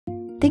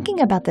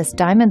Thinking about this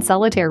diamond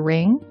solitaire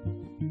ring?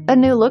 A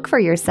new look for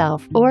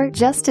yourself, or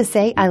just to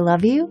say I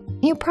love you?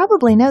 You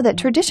probably know that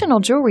traditional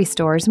jewelry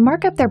stores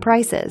mark up their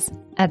prices.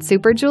 At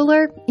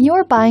SuperJeweler,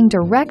 you're buying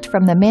direct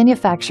from the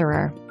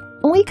manufacturer.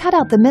 We cut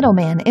out the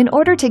middleman in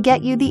order to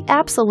get you the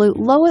absolute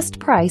lowest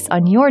price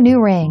on your new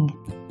ring.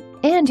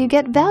 And you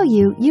get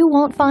value you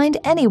won't find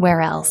anywhere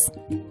else.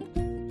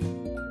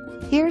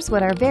 Here's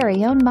what our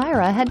very own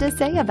Myra had to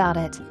say about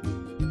it.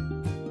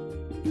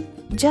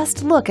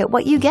 Just look at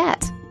what you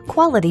get.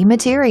 Quality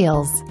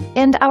materials,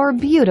 and our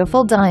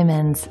beautiful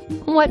diamonds.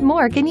 What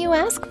more can you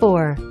ask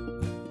for?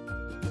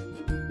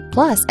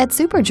 Plus, at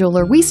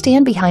SuperJeweler, we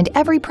stand behind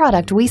every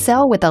product we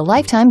sell with a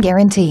lifetime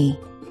guarantee.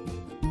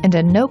 And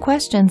a no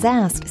questions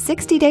asked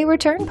 60-day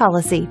return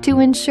policy to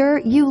ensure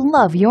you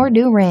love your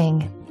new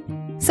ring.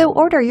 So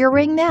order your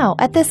ring now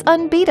at this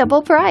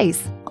unbeatable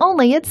price,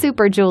 only at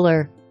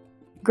SuperJeweler.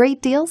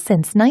 Great deal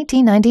since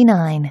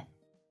 1999.